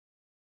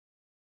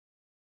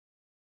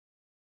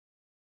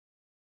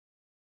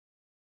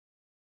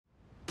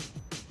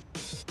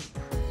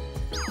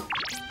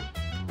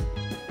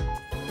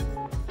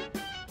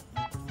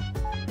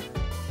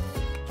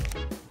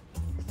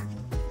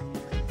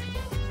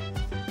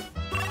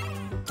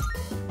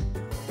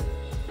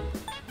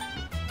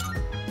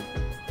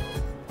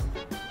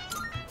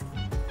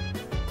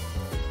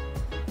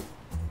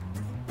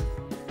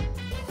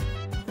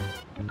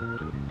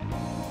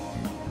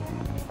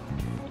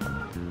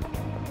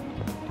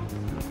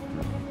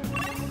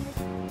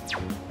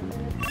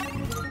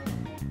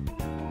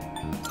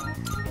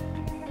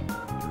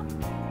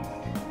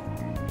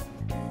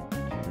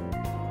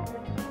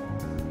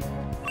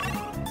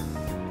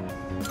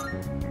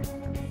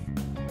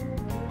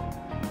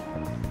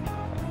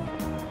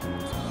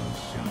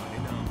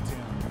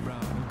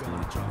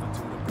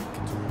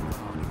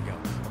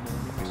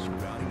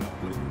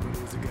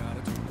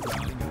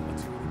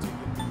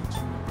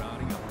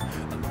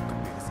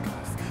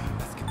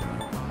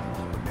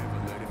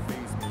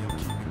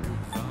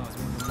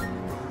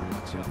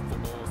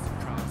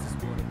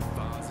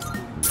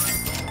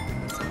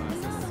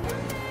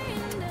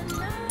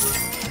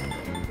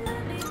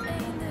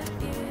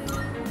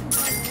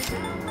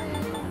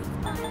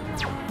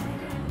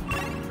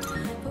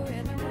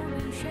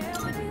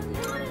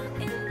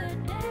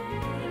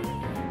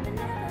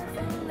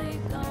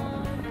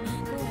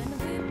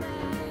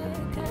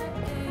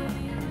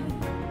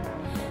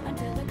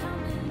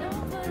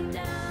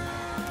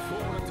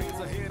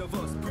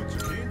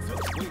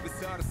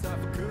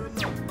have a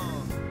good luck.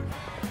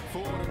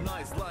 For the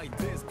nights like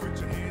this, put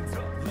your hands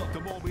up. Look,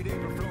 the more we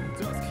neighbor from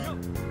dusk.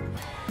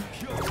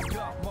 Yo, you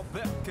got my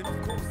back, and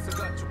of course I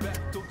got your back.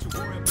 Don't you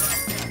worry about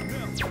that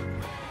now.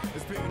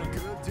 It's been a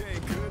good day,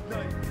 good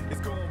night.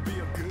 It's gonna be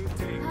a good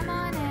day. Come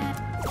on in.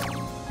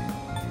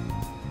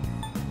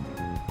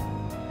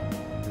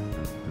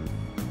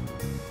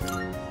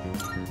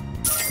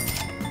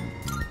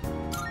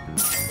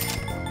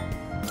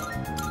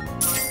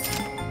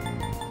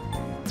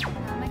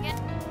 Come again.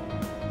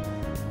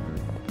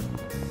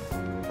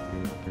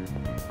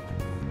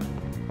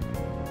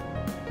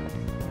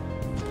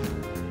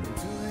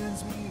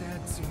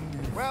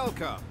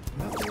 Welcome.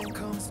 Nothing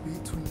comes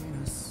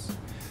between us.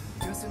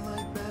 Dancing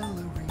like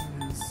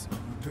ballerinas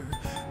under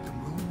the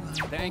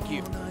moonlight. Thank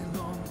you. All night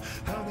long.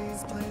 How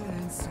these plain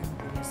and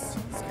simple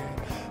scenes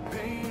get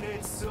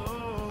painted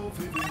so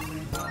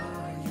vividly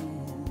by you.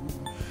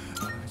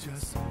 I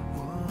just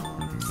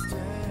wanna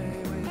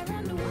stay with you.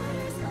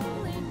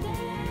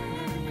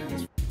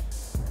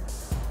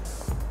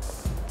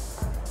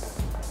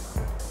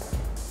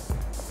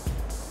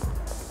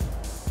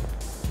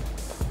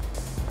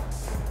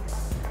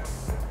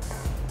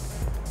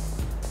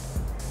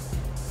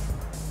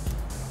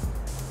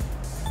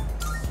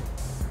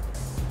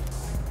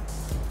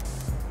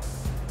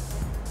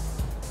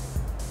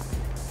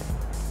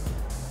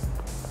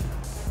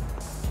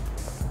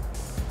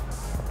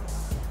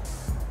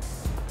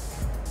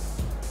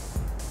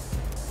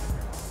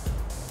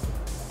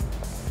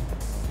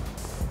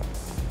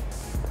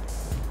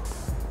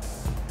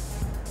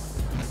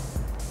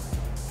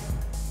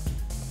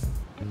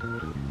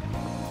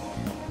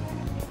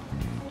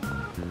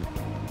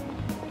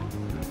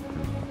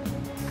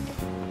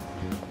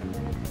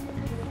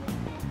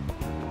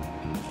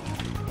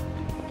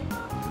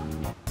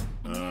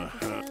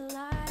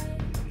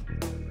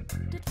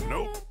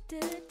 Nope.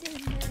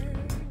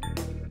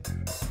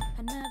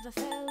 I never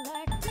felt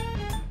like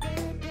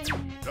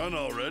Done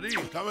already?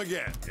 Come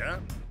again, yeah?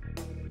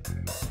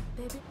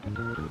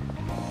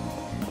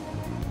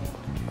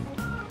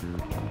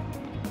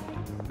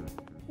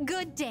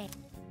 Good day.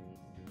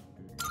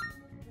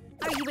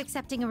 Are you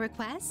accepting a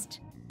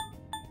request?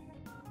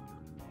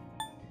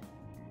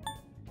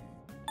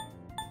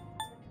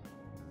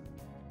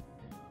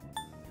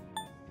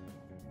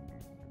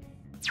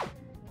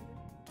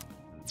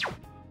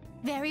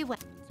 Very well.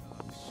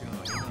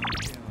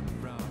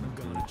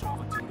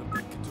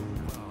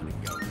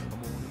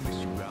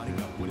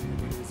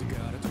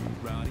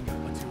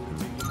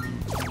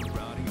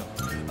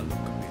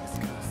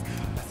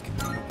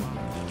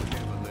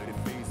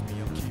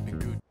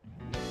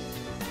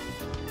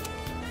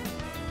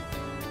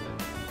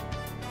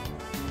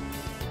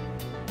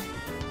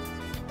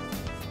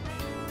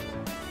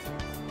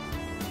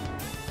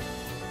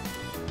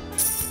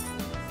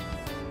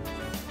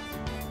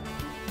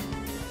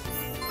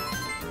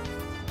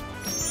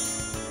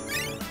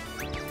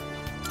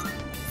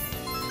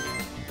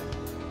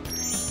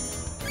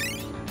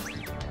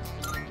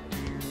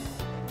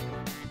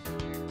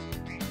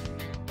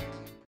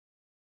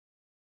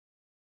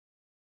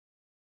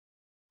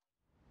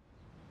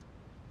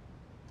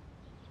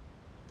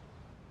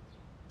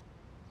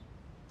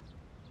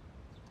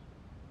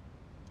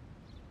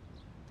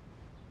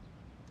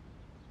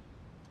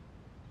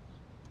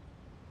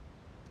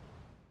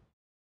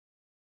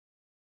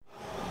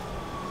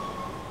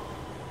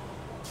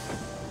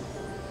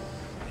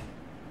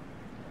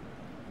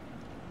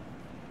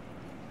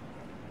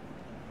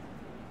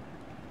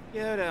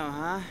 Kyoto,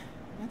 huh?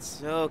 That's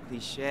so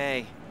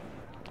cliche.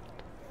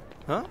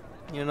 Huh?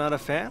 You're not a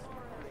fan?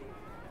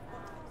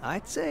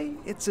 I'd say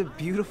it's a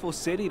beautiful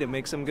city to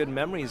make some good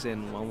memories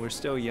in while we're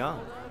still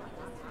young.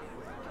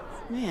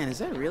 Man, is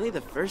that really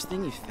the first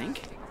thing you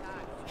think?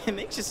 It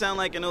makes you sound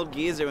like an old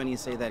geezer when you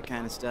say that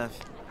kind of stuff.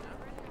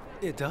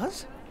 It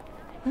does?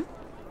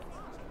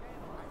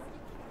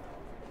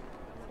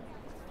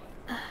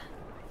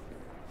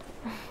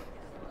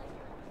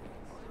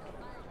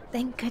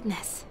 Thank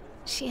goodness.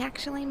 She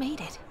actually made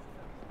it.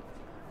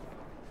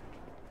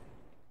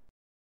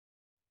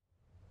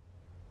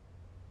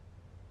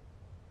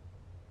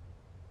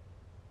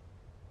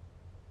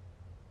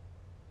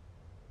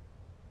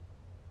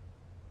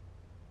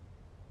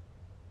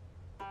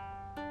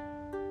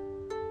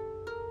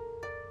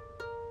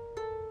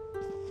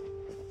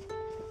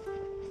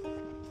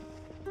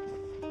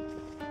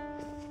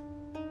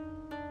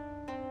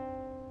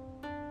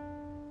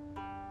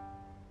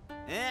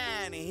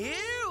 And here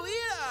we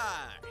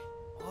are!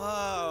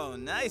 Whoa,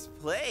 nice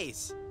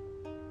place.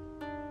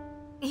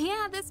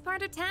 Yeah, this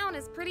part of town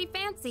is pretty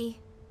fancy.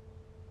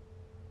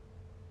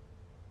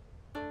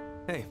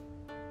 Hey,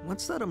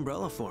 what's that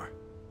umbrella for?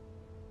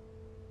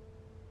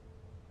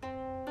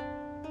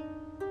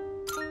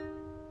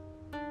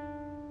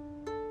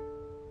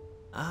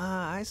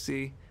 Ah, I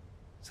see.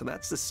 So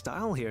that's the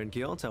style here in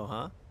Kyoto,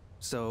 huh?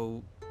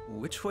 So,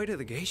 which way to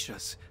the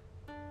geishas?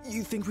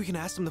 You think we can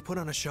ask them to put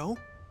on a show?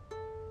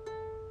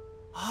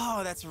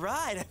 Oh, that's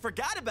right. I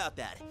forgot about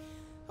that.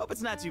 Hope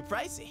it's not too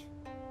pricey.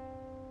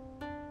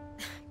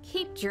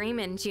 Keep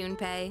dreaming,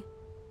 Junpei.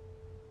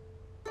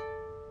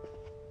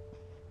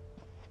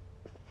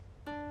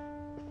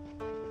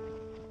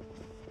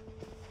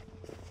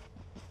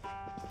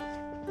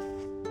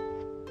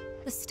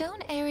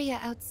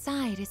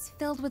 outside is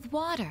filled with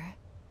water.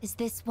 Is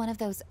this one of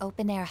those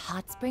open-air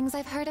hot springs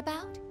I've heard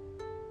about?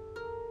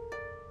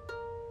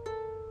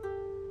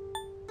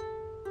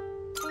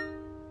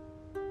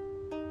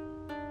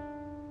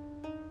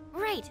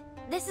 Right,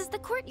 this is the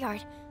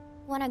courtyard.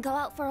 Wanna go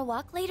out for a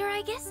walk later,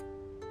 I guess?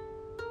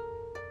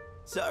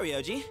 So,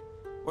 Ryoji,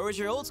 where was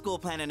your old school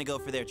planning to go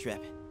for their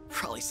trip?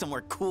 Probably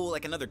somewhere cool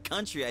like another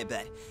country, I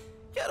bet.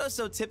 Kyoto's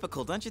so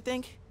typical, don't you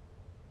think?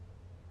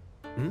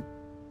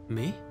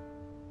 Me?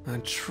 A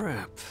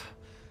trip?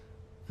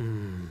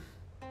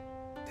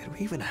 Did we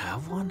even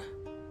have one?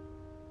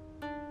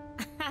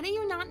 How do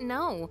you not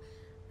know?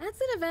 That's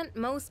an event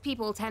most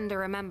people tend to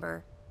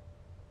remember.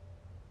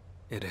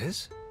 It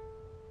is?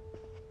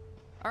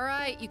 All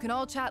right, you can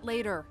all chat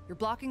later. You're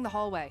blocking the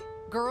hallway.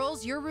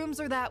 Girls, your rooms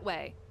are that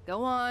way.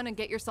 Go on and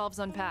get yourselves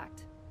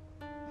unpacked.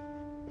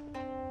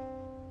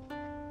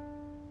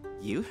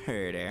 You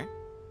heard her.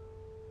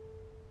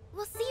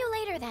 We'll see you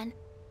later then.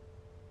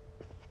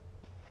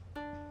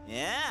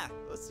 Yeah,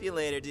 we'll see you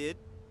later, dude.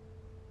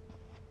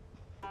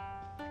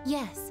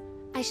 Yes,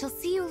 I shall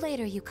see you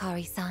later,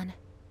 Yukari-san.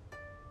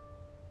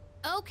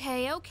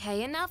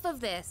 Okay, enough of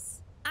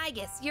this. I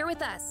guess you're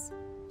with us.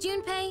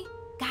 Junpei,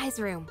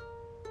 guy's room.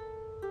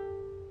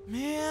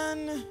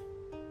 Man.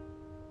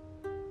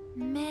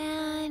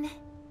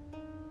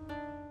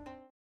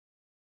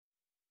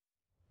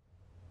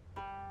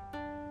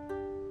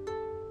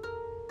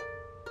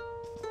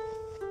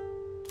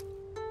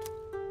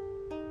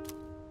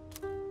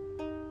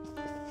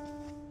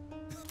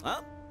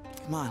 Well,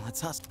 come on,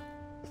 let's hustle.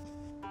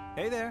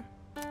 Hey there.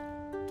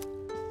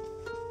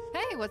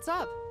 Hey, what's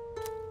up?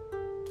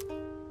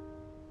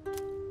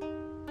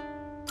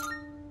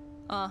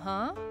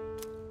 Uh-huh.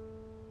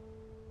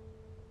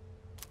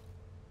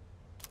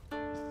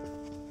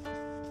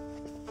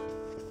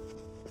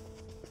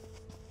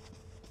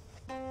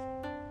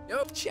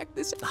 Yo, check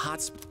this. The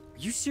hot Are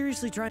you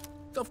seriously trying?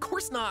 Of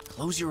course not.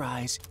 Close your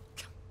eyes.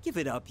 Give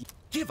it up.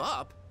 Give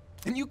up?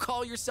 And you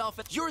call yourself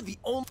you're the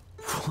only.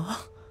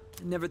 What?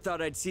 I never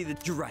thought I'd see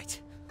that. You're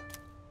right.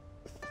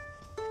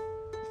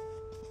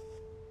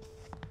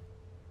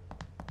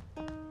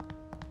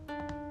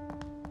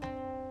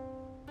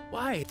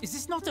 Why? Is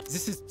this not the.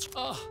 This is.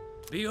 Oh,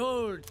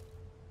 behold.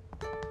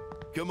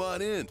 Come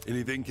on in.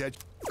 Anything catch?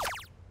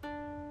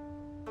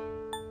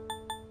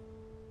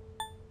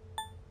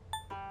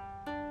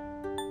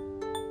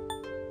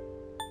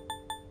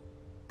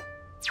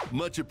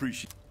 Much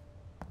appreciated.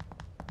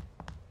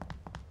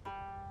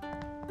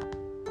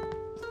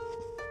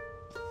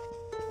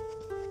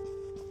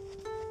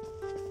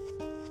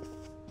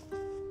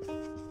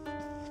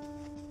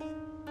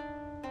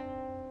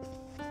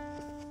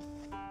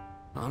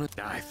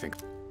 I think.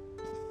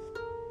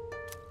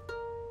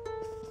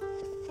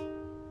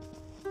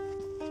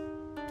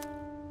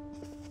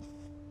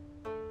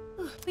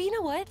 But you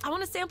know what? I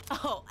want to sample.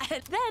 Oh,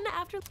 and then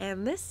after.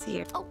 And this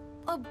here. Oh,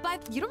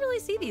 but you don't really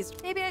see these.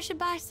 Maybe I should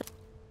buy some.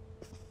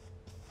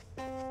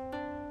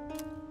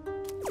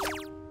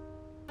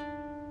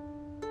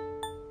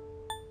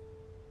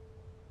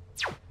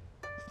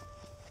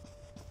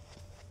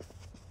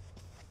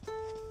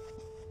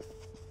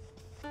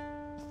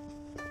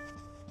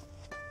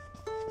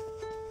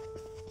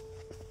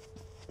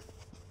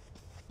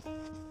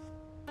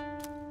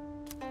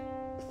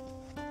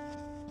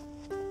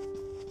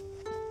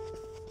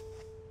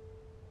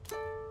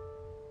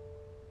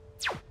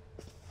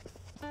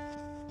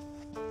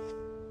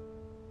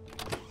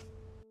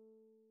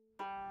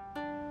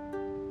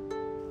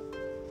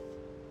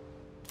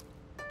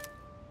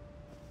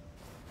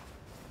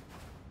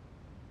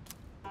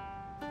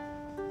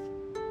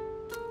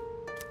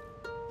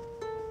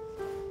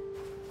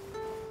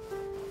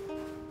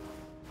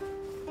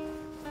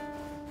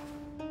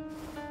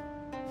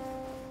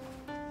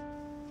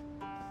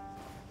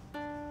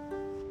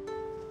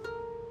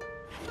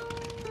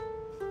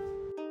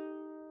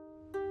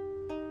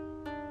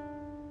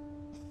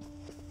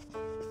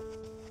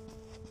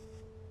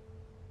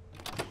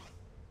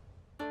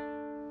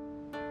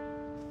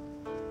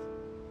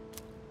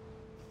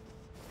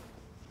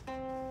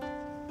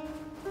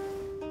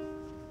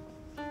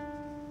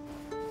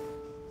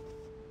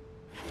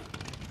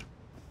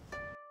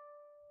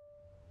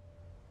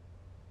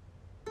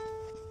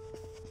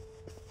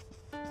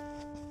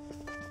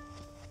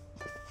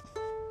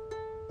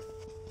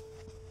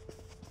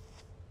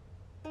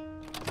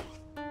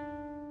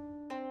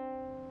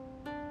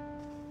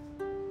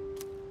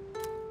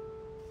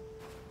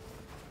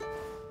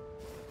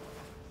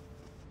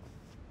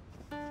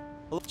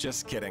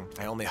 Just kidding.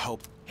 I only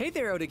hope. Hey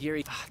there,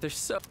 Odagiri. There's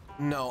so.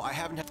 No, I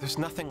haven't. There's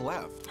nothing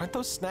left. Aren't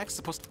those snacks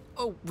supposed to?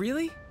 Oh,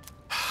 really?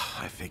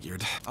 I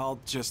figured.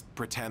 I'll just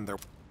pretend they're.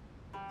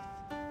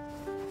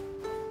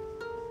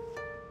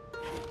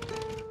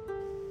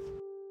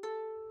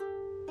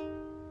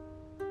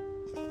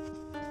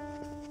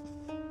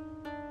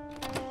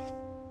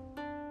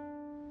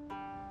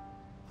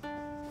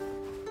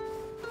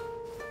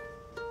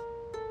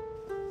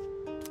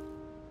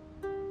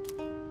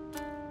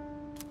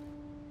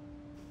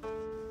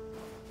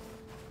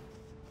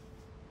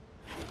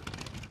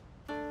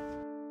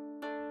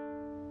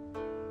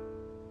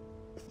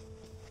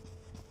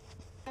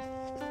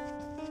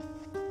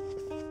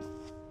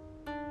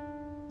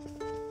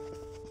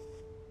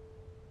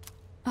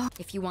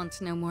 If you want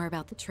to know more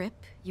about the trip,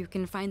 you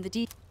can find the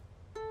details.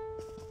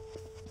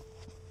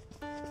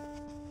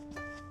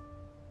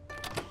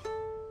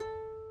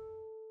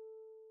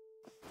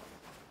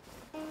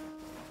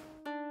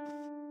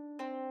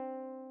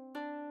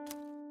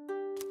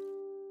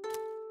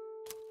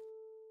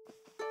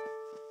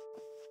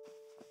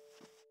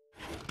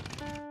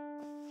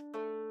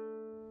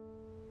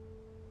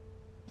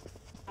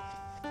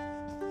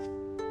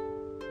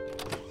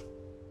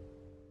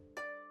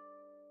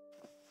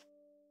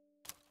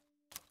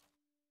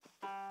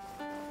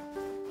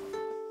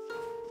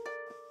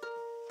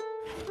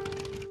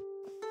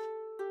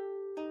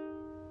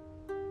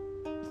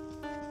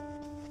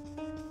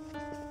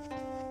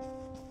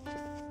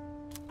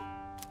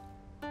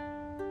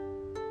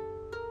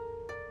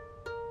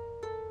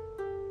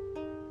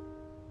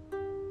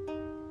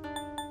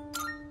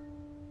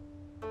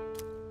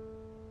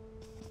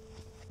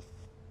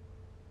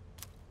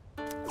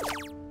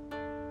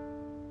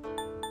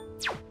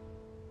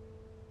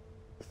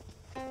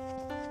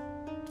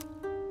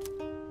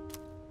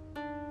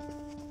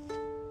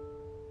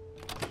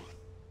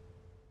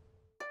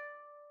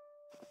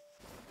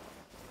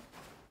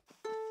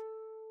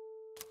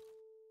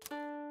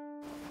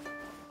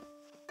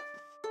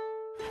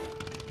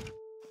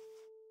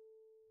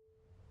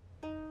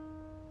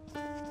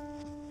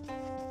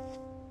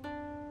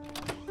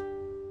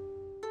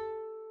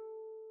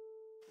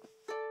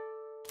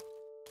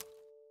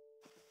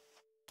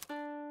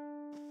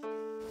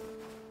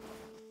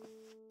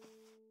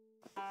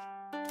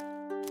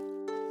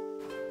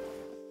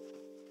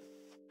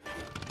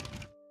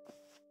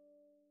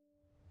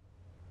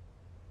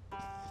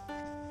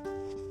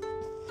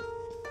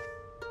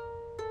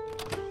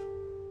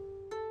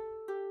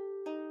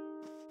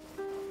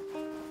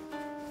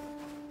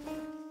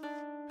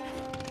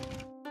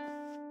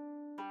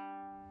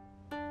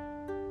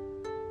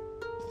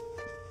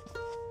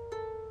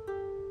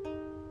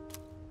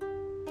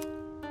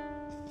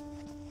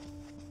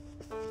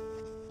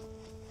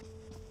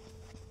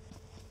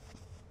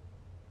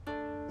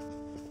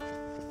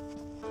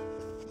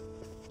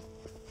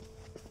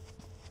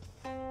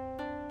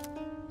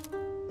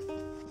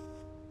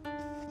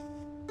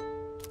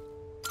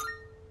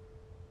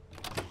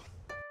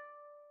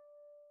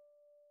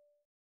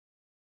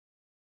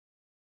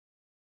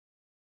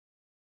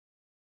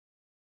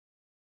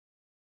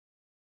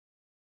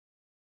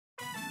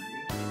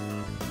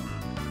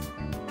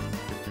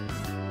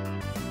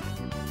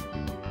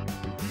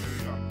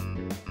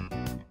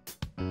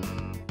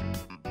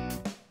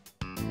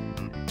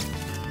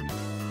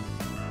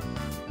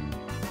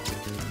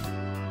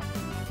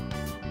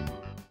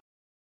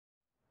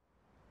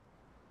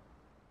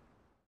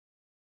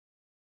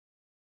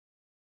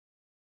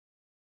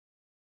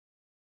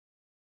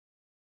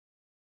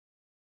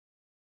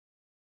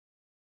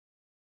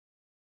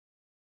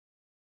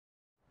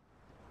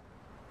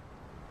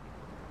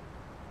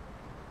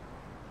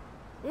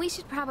 We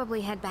should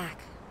probably head back.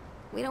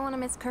 We don't want to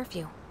miss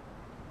curfew.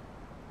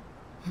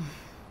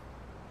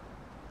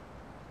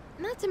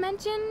 Not to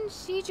mention,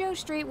 Shijo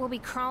Street will be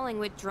crawling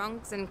with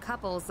drunks and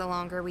couples the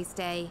longer we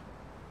stay.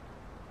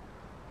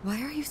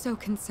 Why are you so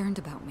concerned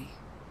about me?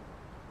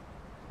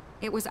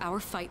 It was our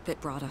fight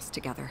that brought us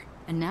together,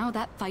 and now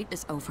that fight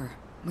is over.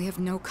 We have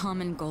no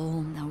common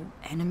goal, no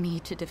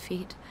enemy to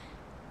defeat.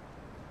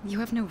 You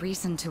have no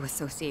reason to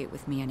associate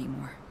with me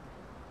anymore.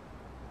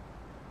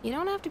 You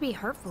don't have to be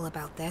hurtful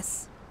about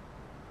this.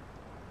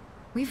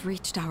 We've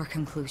reached our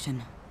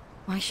conclusion.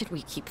 Why should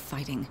we keep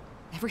fighting?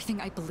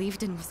 Everything I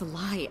believed in was a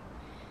lie.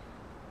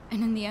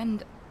 And in the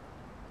end,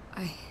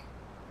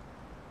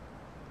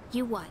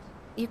 You what?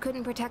 You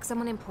couldn't protect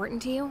someone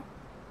important to you?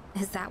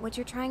 Is that what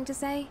you're trying to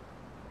say?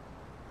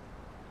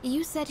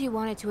 You said you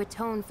wanted to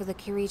atone for the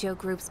Kirijo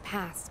group's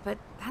past, but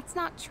that's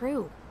not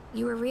true.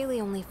 You were really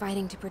only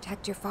fighting to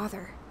protect your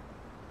father.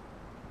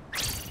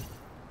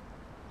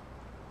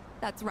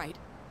 That's right.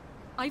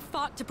 I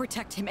fought to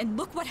protect him, and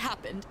look what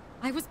happened.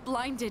 I was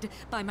blinded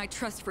by my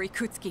trust for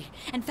Ikutsuki,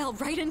 and fell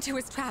right into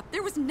his trap.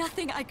 There was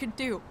nothing I could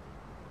do.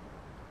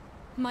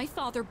 My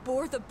father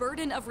bore the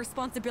burden of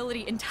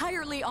responsibility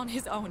entirely on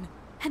his own.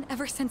 And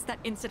ever since that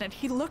incident,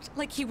 he looked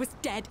like he was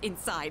dead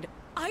inside.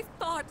 I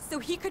fought so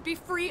he could be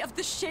free of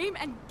the shame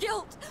and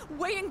guilt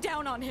weighing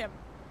down on him.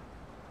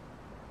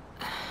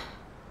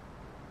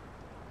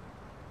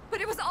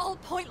 But it was all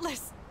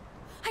pointless.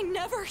 I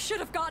never should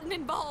have gotten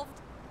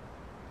involved.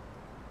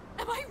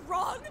 Am I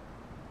wrong?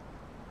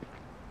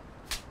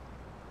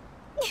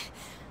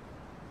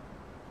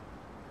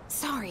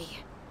 Sorry,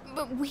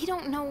 but we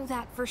don't know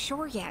that for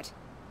sure yet.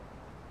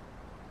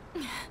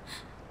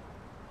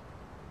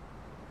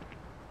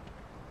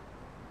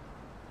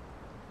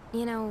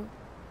 You know,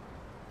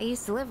 I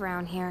used to live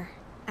around here.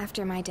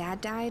 After my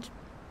dad died,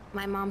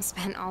 my mom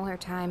spent all her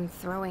time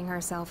throwing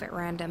herself at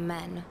random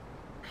men.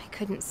 I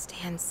couldn't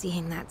stand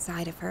seeing that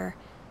side of her,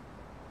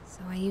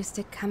 so I used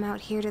to come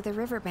out here to the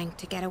riverbank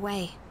to get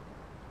away.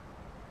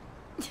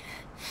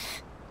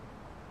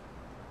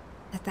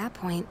 At that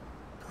point,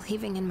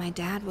 believing in my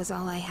dad was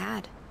all I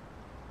had.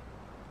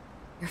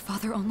 Your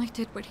father only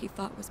did what he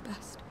thought was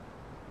best.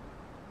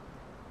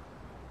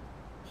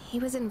 He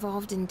was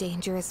involved in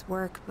dangerous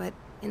work, but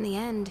in the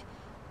end,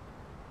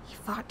 he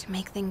fought to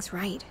make things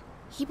right.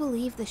 He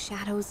believed the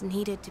shadows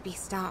needed to be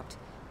stopped,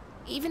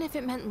 even if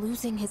it meant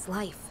losing his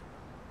life.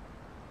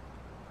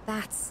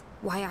 That's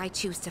why I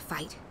choose to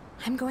fight.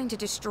 I'm going to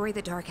destroy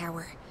the Dark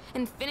Hour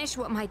and finish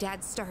what my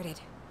dad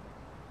started.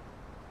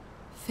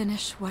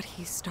 Finish what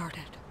he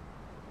started.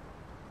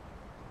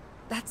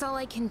 That's all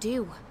I can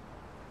do.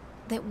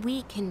 That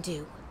we can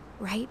do,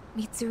 right,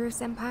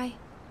 Mitsuru-senpai?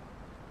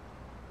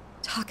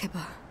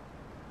 Takeba.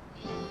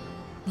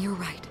 You're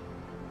right.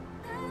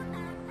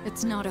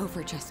 It's not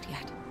over just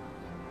yet.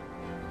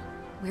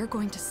 We're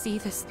going to see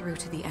this through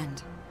to the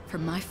end, for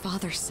my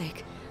father's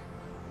sake,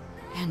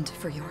 and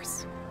for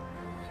yours.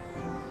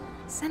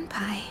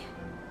 Senpai.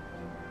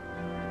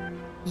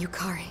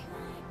 Yukari.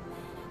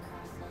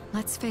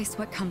 Let's face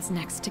what comes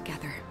next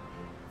together.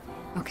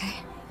 Okay?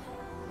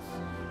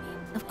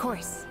 Of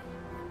course.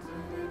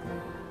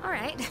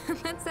 Alright,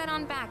 let's head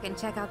on back and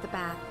check out the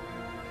bath.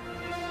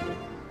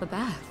 The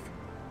bath?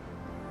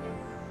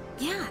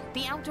 Yeah,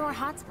 the outdoor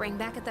hot spring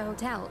back at the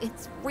hotel.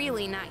 It's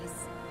really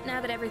nice. Now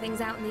that everything's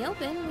out in the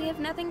open, we have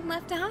nothing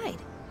left to hide.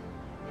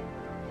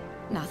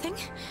 Nothing?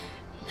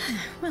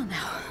 Well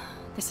now,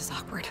 this is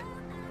awkward.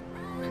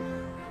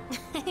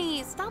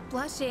 Hey, stop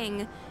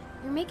blushing.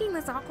 You're making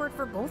this awkward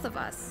for both of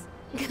us.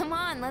 Come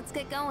on, let's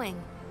get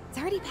going. It's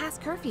already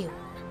past curfew.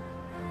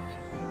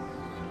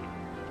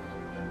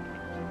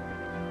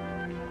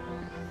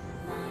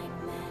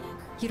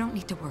 You don't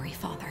need to worry,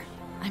 Father.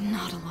 I'm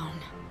not alone.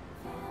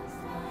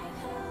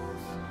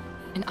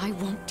 And I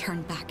won't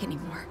turn back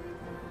anymore.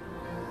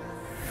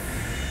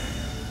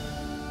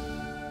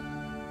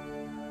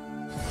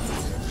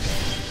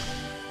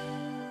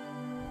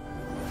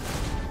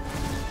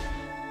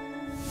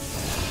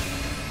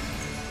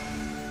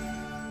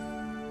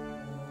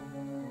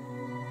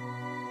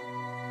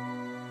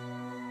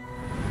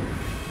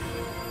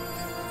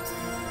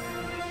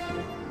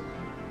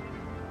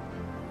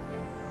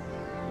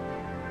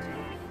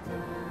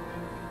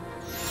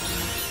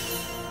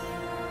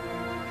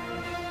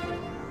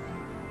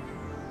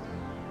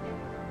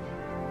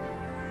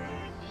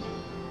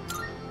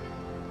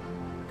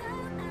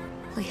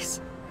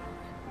 Please,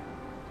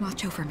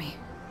 watch over me.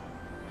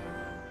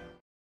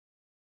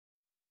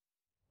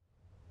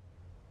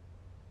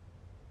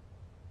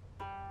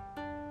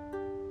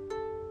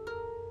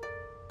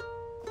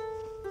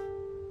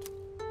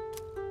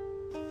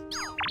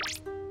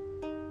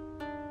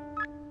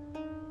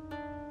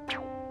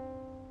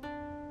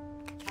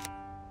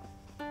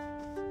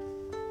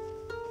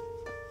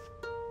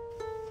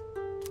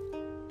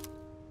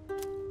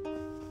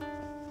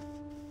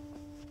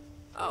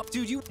 Oh,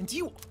 dude,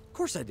 of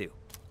course I do.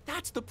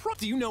 That's the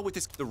do you know what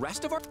the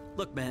rest of our-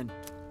 Look, man.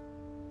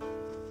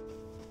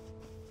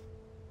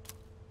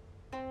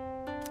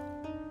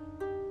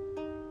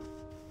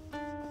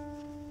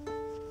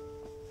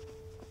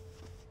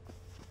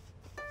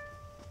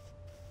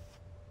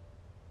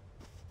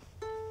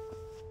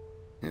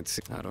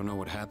 I don't know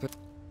what happened.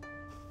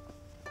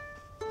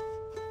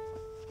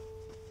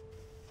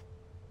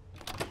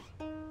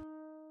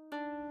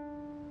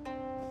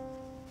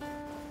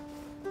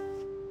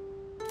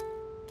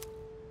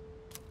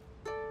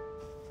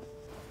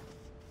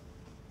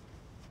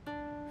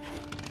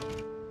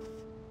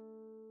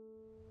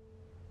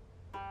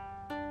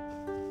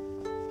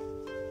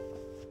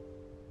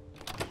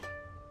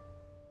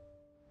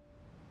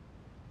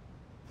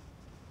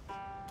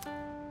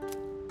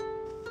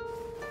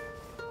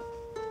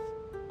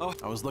 Oh,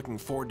 I was looking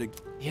forward to...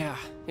 Yeah,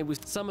 it was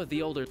some of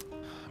the older...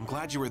 I'm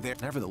glad you were there.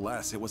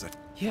 Nevertheless, it was a...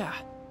 Yeah,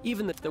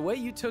 even the way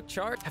you took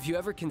charge. Have you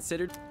ever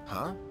considered...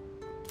 Huh?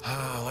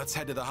 Let's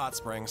head to the hot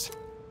springs.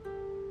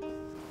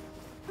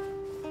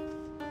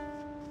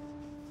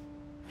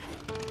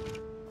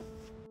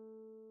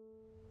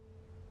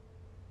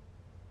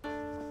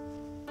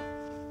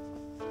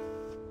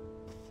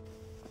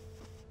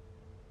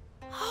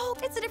 Oh,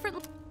 it's a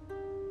different...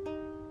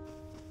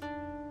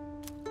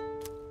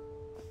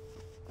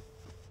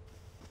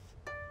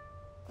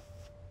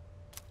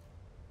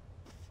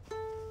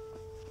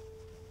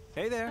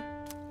 Hey there.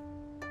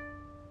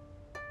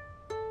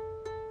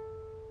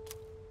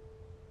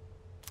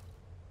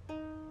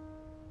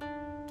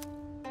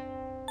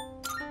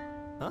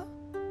 Huh?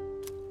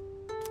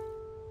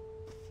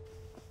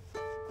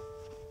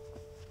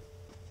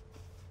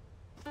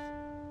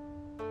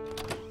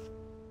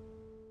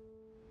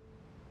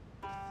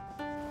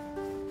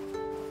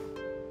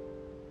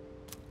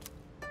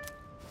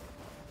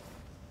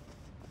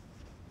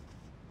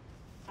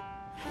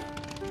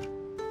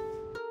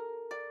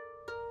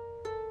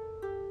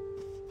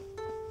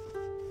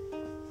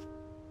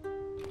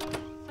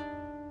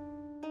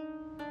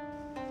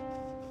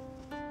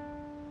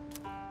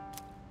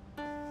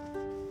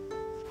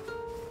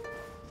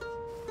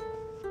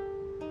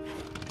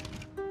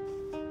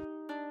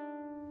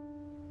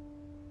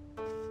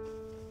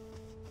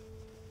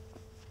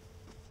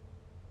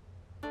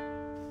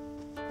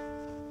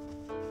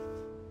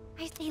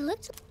 They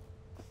looked...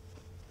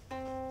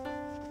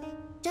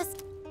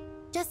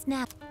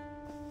 snap.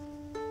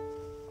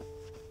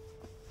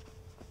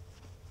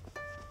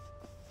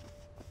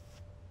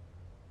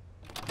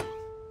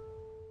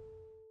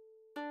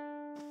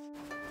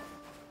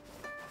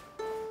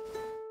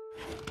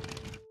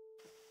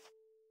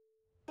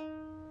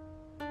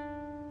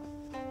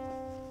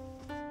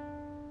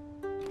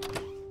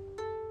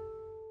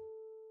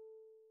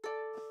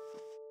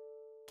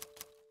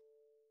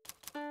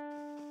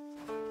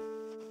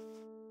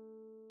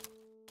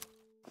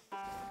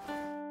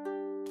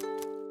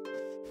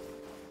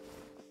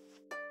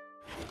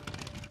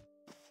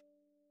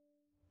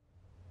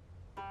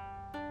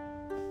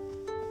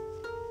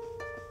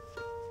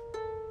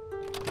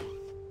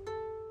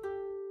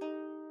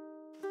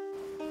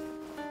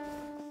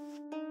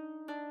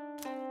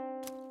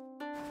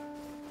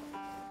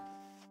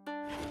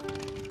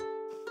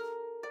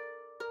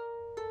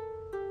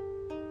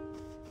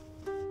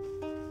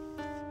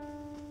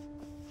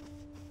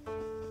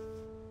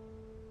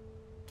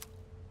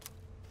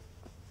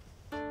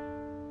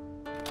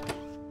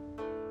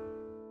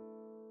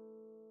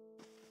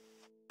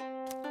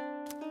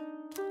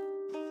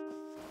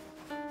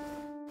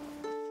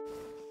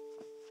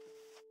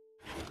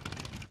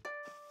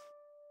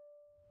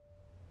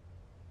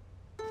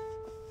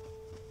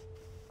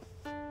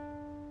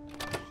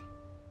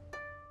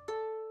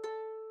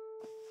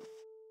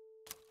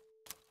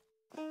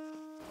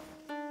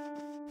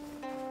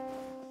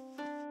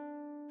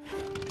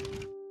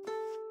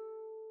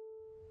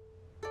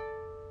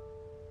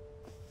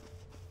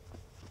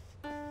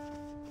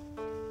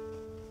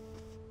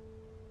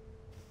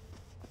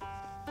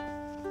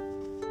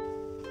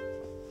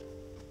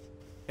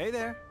 Hey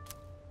there.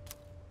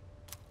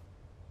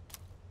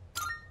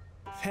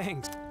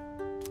 Thanks.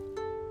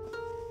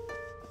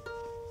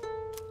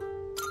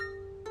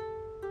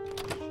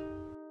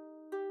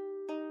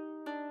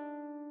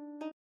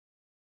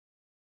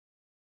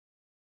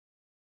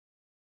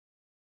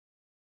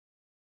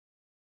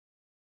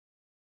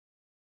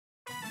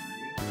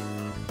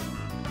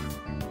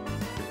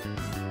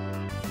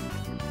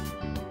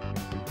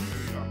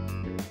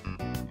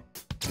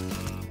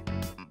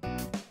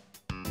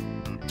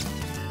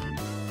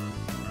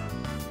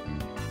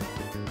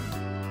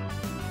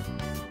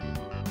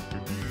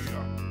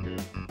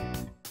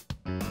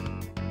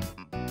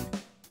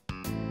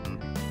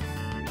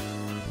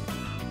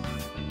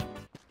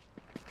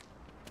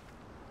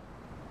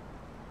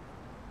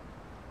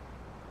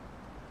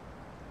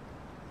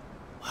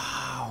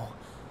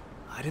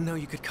 I didn't know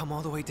you could come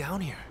all the way down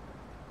here.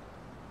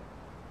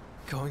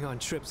 Going on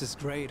trips is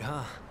great,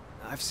 huh?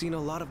 I've seen a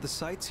lot of the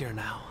sights here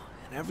now,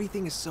 and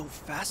everything is so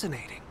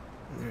fascinating.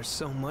 There's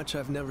so much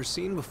I've never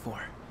seen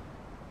before.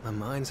 My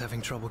mind's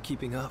having trouble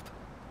keeping up.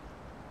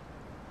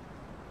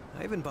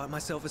 I even bought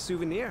myself a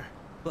souvenir.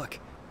 Look,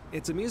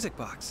 it's a music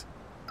box.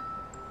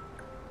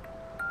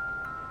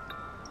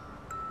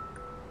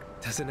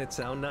 Doesn't it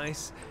sound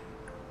nice?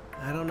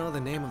 I don't know the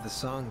name of the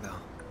song, though.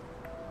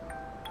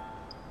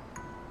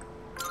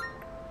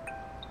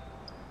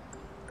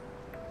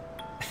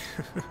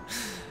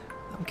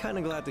 I'm kind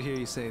of glad to hear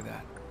you say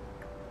that.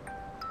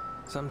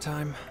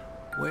 Sometime,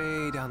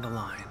 way down the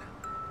line,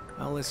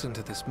 I'll listen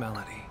to this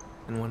melody,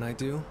 and when I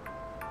do,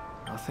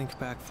 I'll think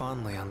back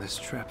fondly on this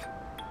trip.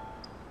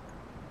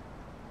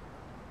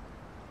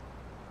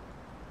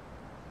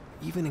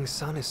 The evening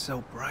sun is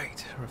so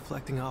bright,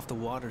 reflecting off the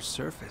water's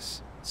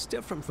surface. It's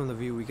different from the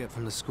view we get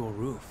from the school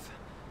roof.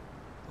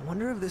 I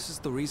wonder if this is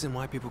the reason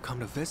why people come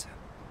to visit.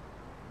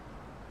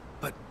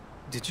 But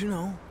did you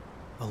know,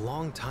 a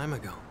long time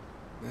ago,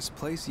 this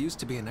place used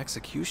to be an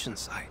execution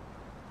site.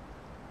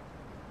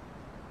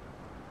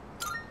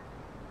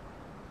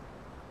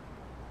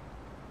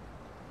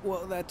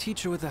 Well, that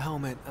teacher with the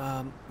helmet,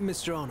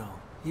 Mr. Ono,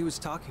 he was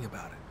talking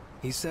about it.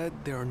 He said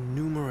there are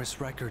numerous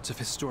records of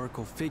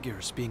historical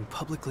figures being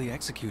publicly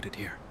executed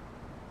here.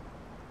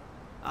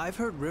 I've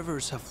heard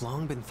rivers have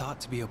long been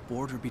thought to be a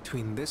border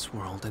between this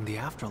world and the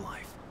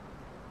afterlife.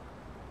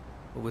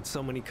 But with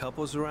so many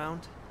couples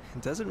around,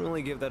 it doesn't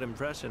really give that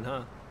impression,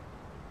 huh?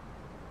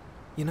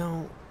 You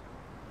know,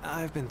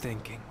 I've been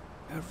thinking,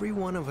 every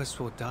one of us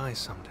will die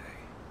someday,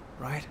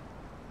 right?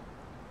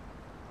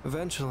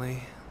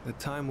 Eventually, the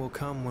time will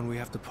come when we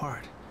have to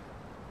part.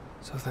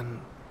 So then,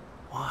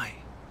 why?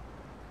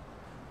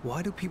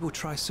 Why do people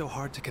try so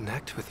hard to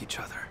connect with each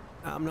other?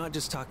 I'm not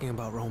just talking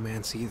about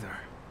romance either.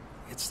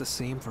 It's the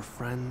same for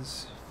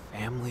friends,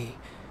 family,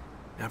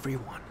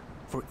 everyone.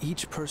 For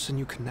each person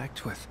you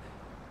connect with,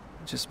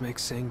 it just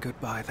makes saying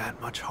goodbye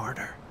that much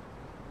harder.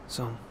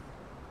 So,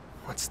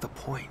 what's the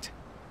point?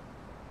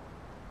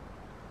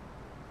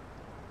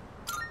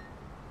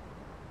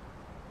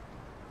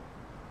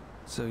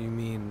 So you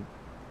mean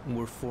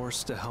we're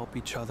forced to help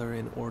each other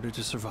in order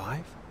to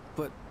survive?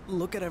 But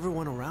look at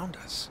everyone around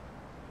us.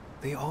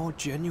 They all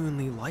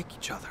genuinely like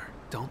each other,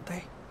 don't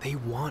they? They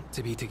want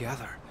to be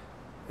together.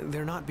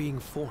 They're not being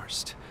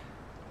forced.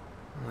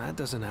 That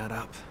doesn't add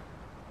up.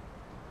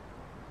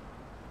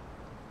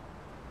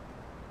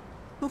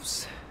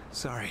 Oops,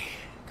 sorry.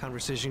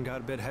 Conversation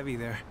got a bit heavy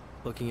there.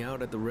 Looking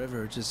out at the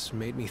river just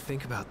made me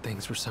think about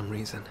things for some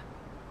reason.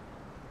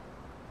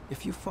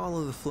 If you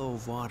follow the flow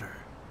of water,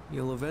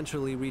 you'll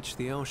eventually reach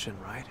the ocean,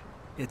 right?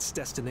 Its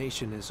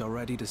destination is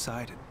already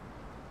decided.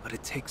 But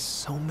it takes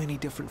so many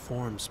different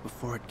forms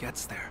before it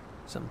gets there.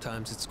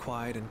 Sometimes it's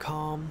quiet and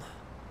calm.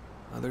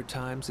 Other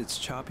times it's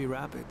choppy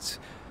rapids.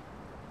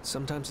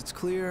 Sometimes it's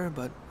clear,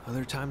 but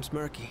other times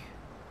murky.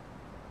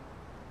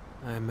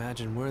 I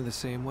imagine we're the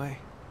same way.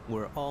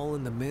 We're all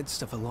in the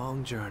midst of a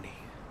long journey,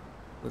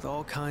 with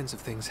all kinds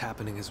of things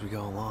happening as we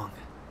go along.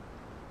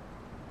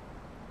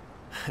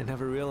 I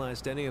never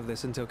realized any of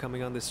this until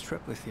coming on this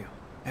trip with you.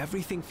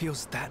 Everything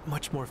feels that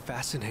much more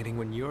fascinating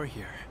when you're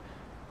here.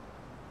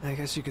 I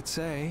guess you could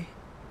say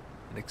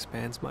it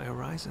expands my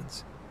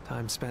horizons.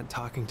 Time spent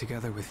talking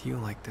together with you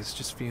like this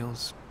just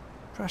feels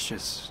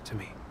precious to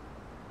me.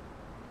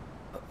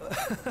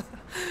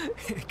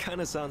 It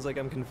kind of sounds like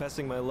I'm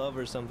confessing my love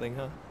or something,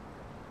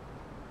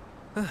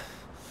 huh?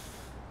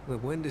 The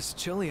wind is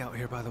chilly out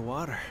here by the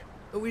water,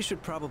 but we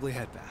should probably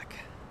head back.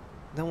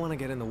 Don't want to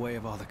get in the way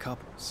of all the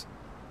couples.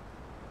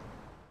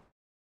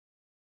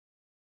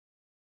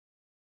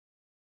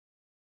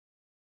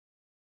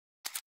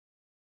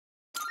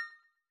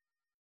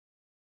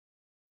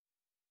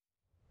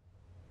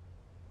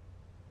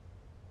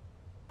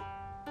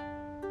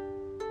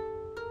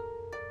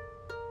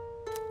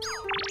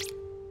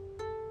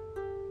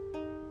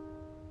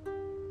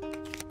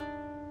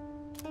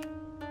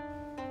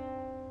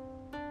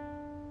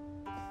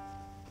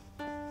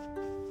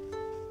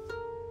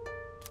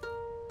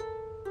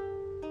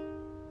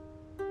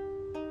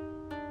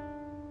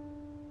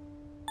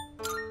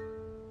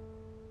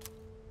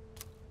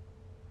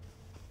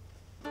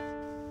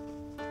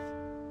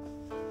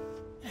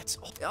 That's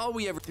all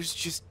we ever. There's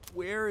just.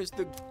 Where is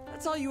the.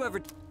 That's all you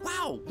ever.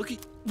 Wow, look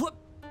at. What?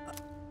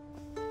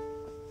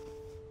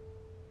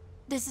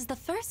 This is the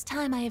first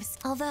time I have.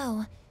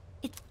 Although,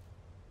 it.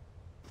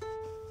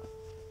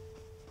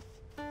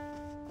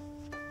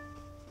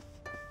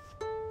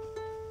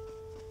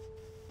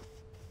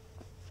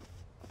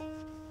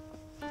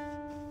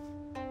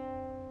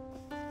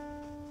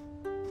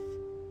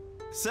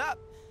 Sup?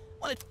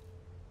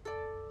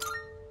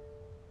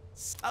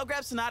 I'll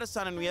grab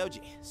Sonata-san and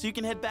Ryoji, so you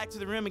can head back to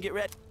the room and get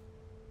ready.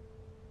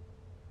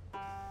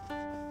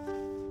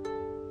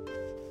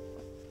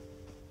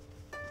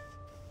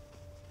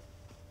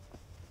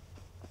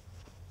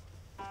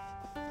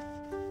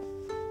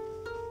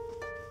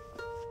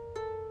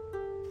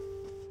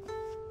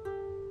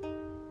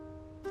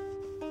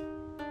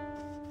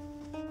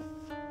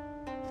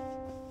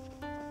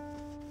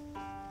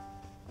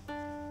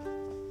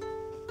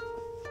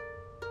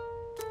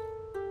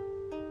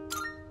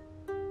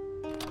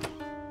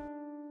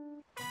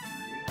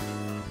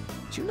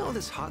 Do you know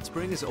this hot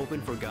spring is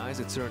open for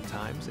guys at certain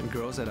times and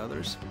girls at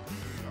others?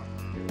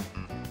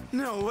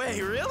 No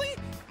way, really?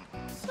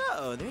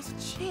 So, there's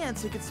a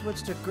chance we could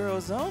switch to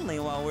girls only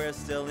while we're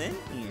still in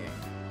here.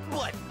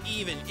 But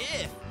even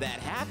if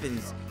that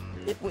happens,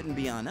 it wouldn't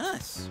be on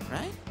us,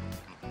 right?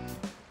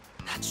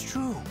 That's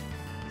true.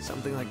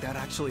 Something like that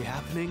actually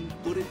happening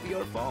wouldn't be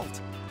our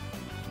fault.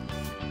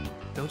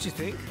 Don't you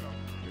think?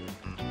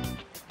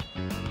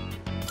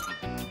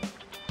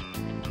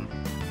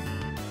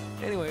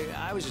 Anyway,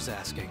 I was just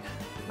asking.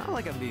 Not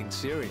like I'm being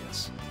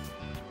serious.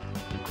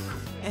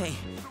 Hey,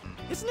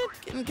 isn't it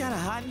getting kind of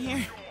hot in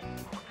here?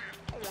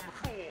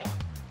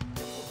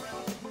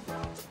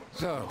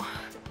 So,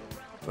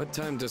 what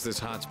time does this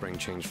hot spring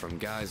change from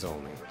guys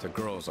only to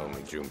girls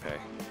only, Junpei?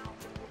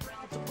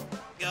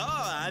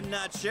 Oh, I'm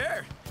not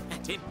sure. I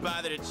didn't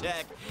bother to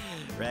check.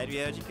 Right,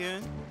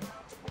 Ryoji-kun?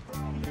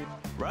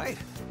 Right.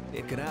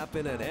 It could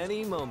happen at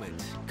any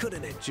moment,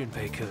 couldn't it,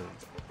 Junpei-kun?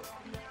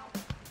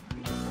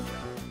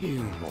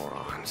 You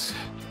morons.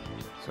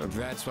 So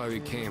that's why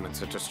we came at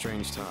such a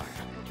strange time.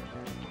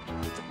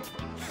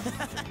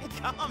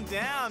 Calm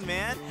down,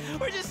 man.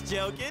 We're just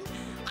joking.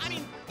 I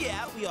mean,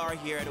 yeah, we are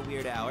here at a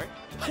weird hour,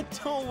 but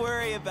don't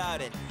worry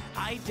about it.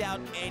 I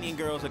doubt any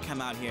girls would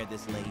come out here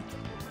this late.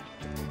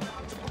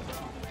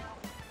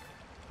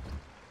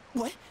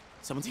 What?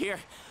 Someone's here.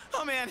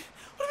 Oh, man.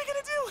 What are we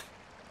gonna do?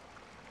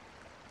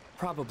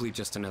 Probably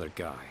just another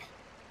guy.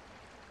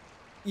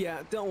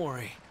 Yeah, don't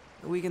worry.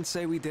 We can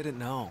say we didn't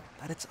know,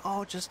 that it's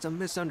all just a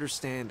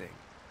misunderstanding.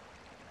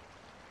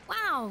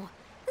 Wow,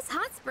 this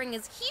hot spring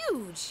is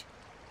huge.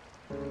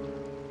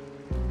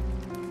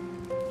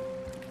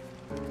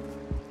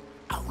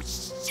 Oh,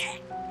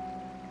 shit!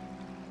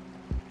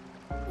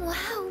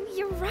 Wow,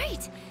 you're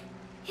right.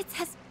 It's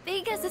as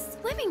big as a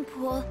swimming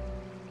pool.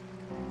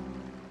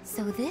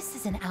 So this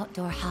is an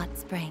outdoor hot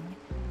spring.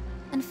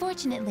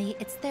 Unfortunately,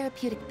 its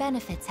therapeutic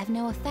benefits have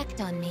no effect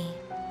on me.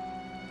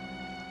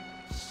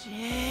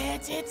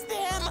 Shit, it's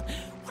them!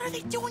 What are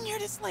they doing here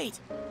this late?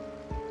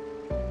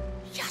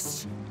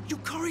 Yes!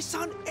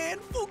 Yukari-san and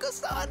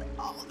Fuka-san!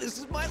 Oh, this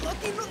is my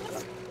lucky...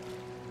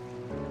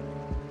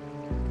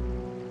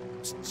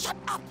 Shut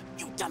up,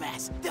 you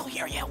dumbass! They'll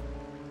hear you!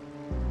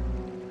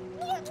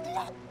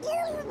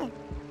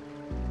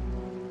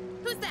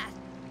 Who's that?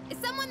 Is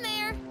someone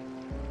there?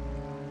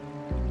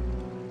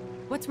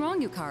 What's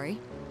wrong, Yukari?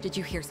 Did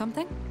you hear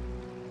something?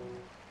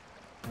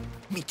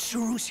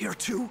 Mitsuru's here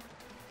too?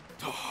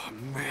 Oh,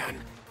 man.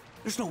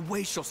 There's no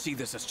way she'll see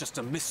this as just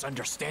a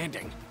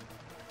misunderstanding.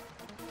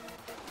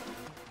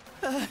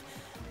 You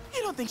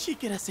don't think she'd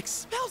get us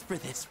expelled for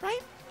this,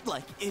 right?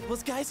 Like, it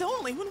was guys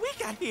only when we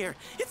got here.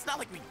 It's not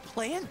like we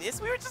planned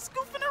this, we were just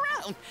goofing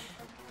around.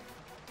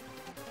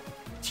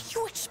 Do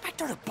you expect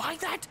her to buy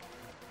that?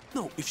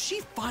 No, if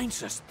she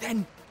finds us,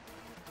 then...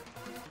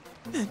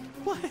 Then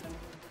what?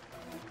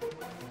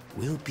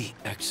 We'll be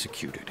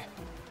executed.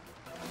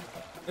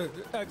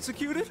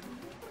 Executed?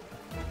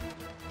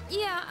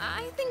 Yeah,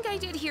 I think I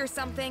did hear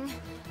something.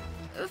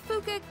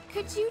 Fuka,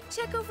 could you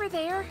check over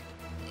there?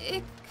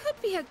 It could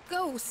be a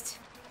ghost.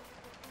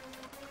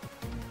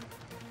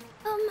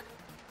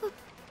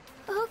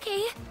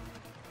 Okay.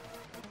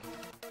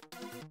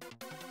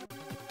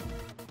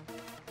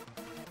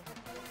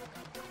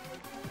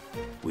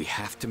 We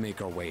have to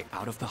make our way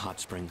out of the hot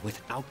spring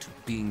without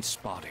being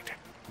spotted.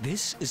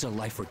 This is a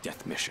life or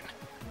death mission.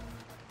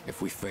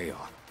 If we fail,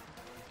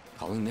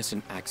 calling this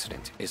an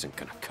accident isn't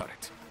gonna cut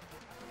it.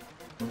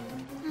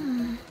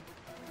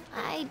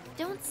 I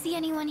don't see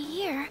anyone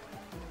here.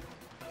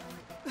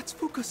 That's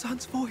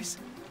Fuka-san's voice.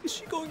 Is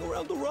she going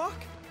around the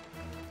rock?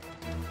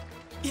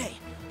 Hey,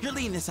 you're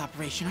leading this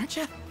operation, aren't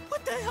you?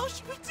 What the hell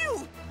should we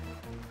do?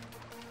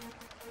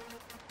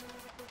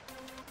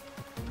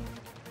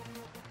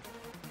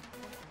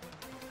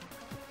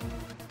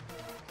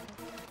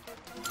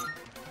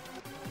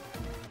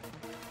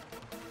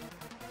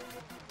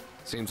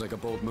 Seems like a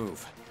bold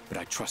move, but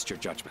I trust your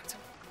judgment.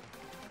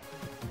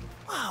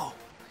 Wow,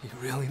 you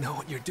really know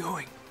what you're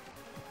doing.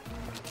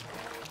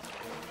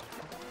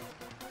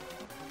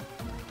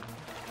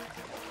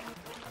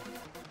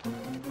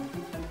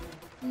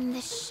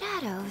 The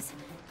shadows.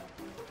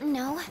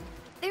 No,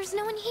 there's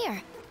no one here.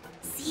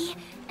 See?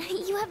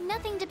 You have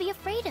nothing to be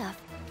afraid of.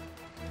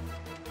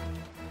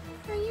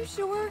 Are you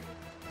sure?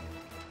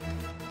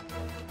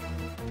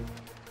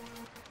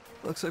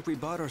 Looks like we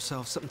bought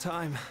ourselves some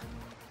time.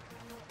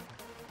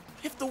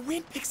 If the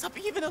wind picks up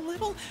even a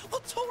little,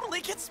 we'll totally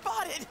get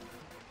spotted!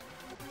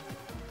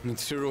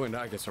 Mitsuru and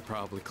Agus are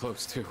probably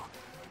close too.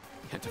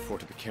 Can't afford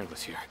to be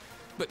careless here.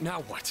 But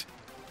now what?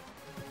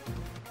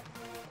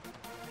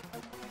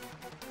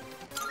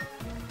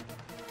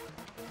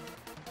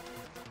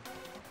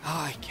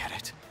 I get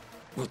it.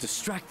 We'll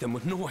distract them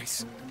with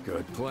noise.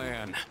 Good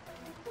plan.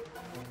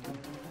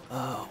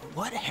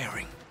 What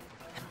herring?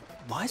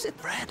 Why is it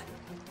red?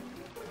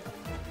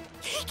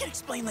 He can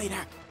explain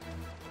later!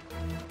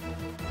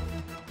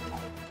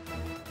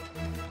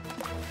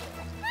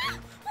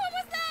 What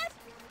was that?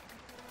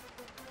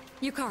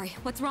 Yukari,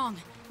 what's wrong?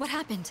 What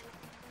happened?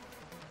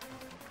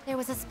 There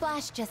was a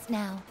splash just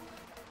now.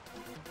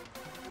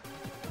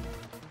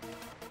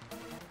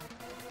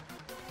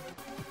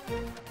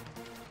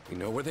 We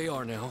know where they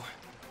are now.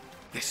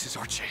 This is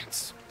our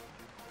chance.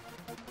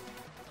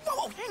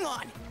 Whoa, hang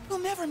on! We'll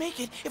never make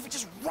it if we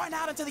just run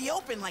out into the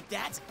open like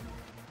that!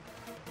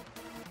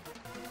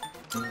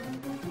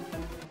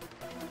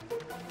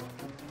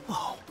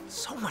 Oh,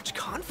 so much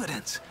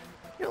confidence.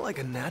 You're like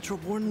a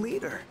natural-born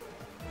leader.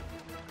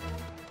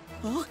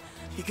 Well,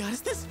 you got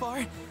us this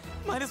far.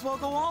 Might as well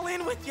go all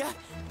in with ya.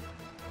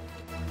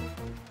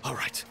 All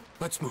right,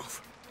 let's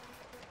move.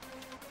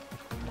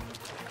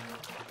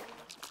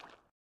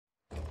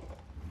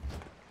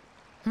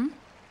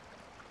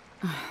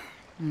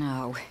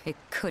 No, it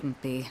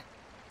couldn't be.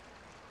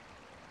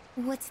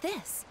 What's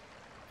this?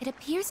 It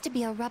appears to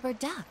be a rubber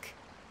duck.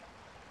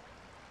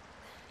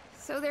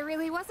 So there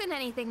really wasn't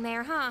anything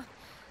there, huh?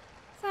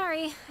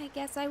 Sorry, I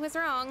guess I was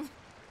wrong.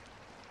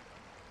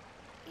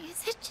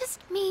 Is it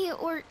just me,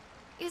 or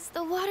is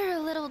the water a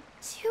little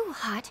too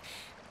hot?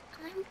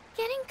 I'm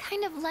getting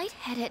kind of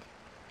lightheaded.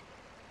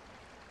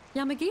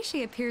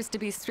 Yamagishi appears to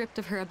be stripped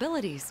of her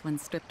abilities when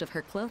stripped of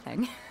her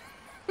clothing.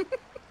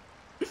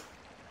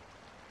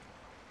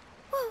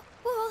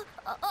 Well,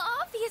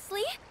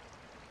 obviously.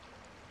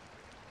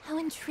 How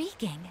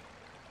intriguing.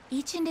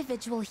 Each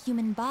individual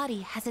human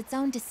body has its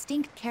own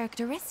distinct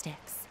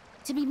characteristics.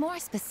 To be more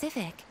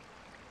specific...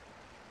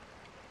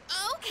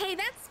 Okay,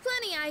 that's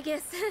plenty, I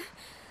guess.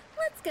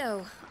 Let's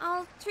go.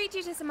 I'll treat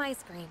you to some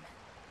ice cream.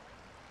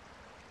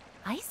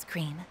 Ice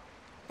cream?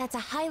 That's a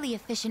highly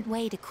efficient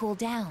way to cool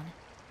down.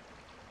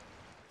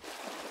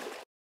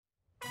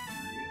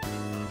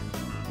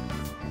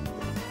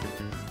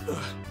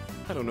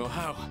 I don't know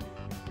how,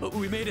 but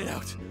we made it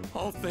out.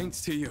 All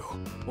thanks to you.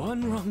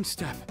 One wrong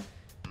step,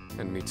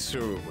 And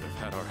Mitsuru would have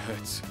had our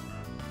heads.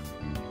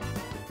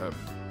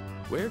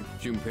 Where'd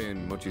Junpei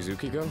and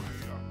Mochizuki go?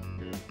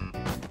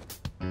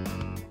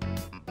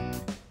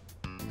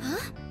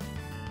 Huh?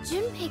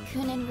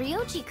 Junpei-kun and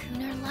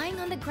Ryoji-kun are lying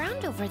on the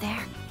ground over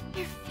there.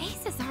 Their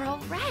faces are all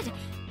red.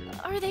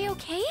 Are they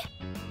okay?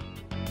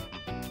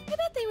 I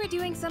bet they were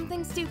doing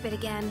something stupid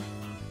again.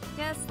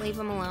 Just leave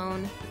them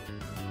alone.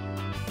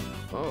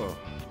 Oh,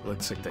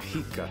 looks like the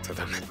heat got to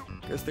them.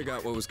 Guess they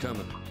got what was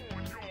coming.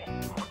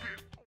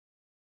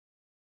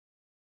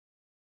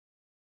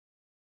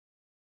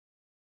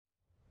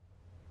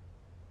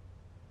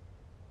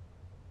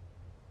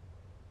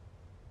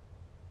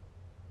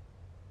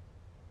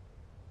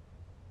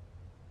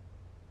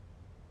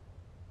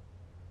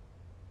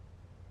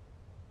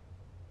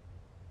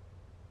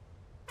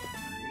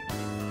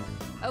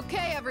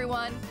 Okay,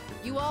 everyone.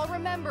 You all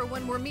remember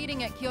when we're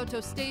meeting at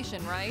Kyoto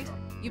Station, right?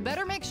 You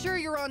better make sure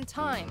you're on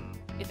time.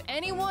 If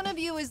any one of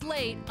you is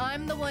late,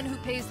 I'm the one who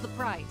pays the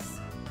price.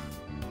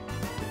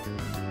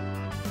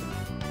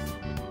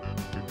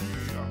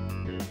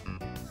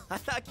 I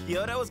thought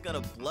Kyoto was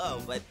gonna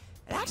blow, but it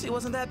actually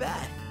wasn't that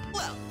bad.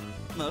 Well,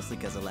 mostly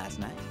because of last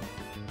night.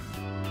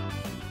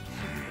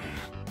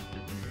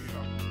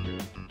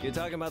 You're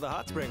talking about the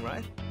hot spring,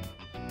 right?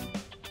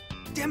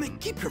 Damn it,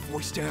 keep your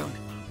voice down.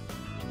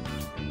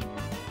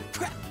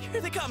 Crap,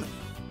 here they come.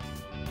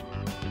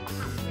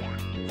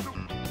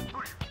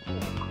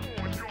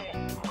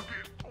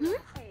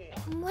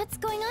 What's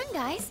going on,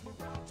 guys?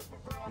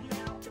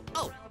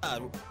 Oh,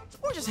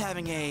 we're just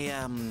having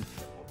a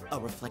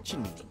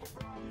reflection meeting.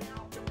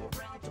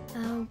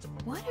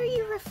 What are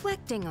you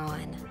reflecting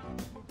on?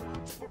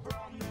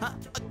 Huh?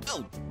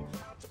 Oh,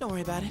 don't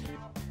worry about it.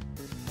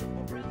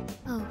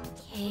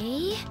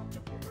 Okay.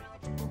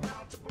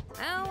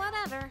 Oh,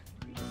 whatever.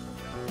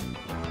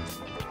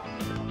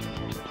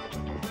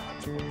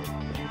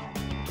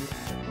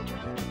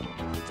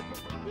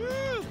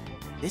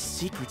 This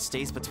secret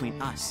stays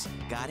between us,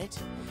 got it?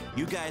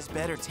 You guys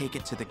better take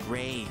it to the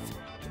grave.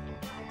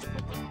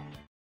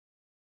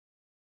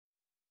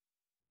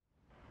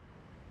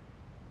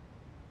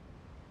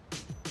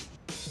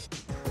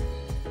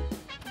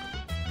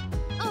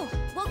 Oh,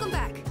 welcome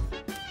back.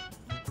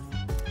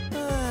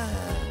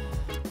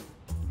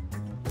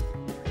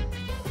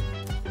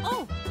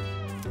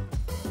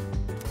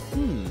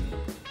 Hmm.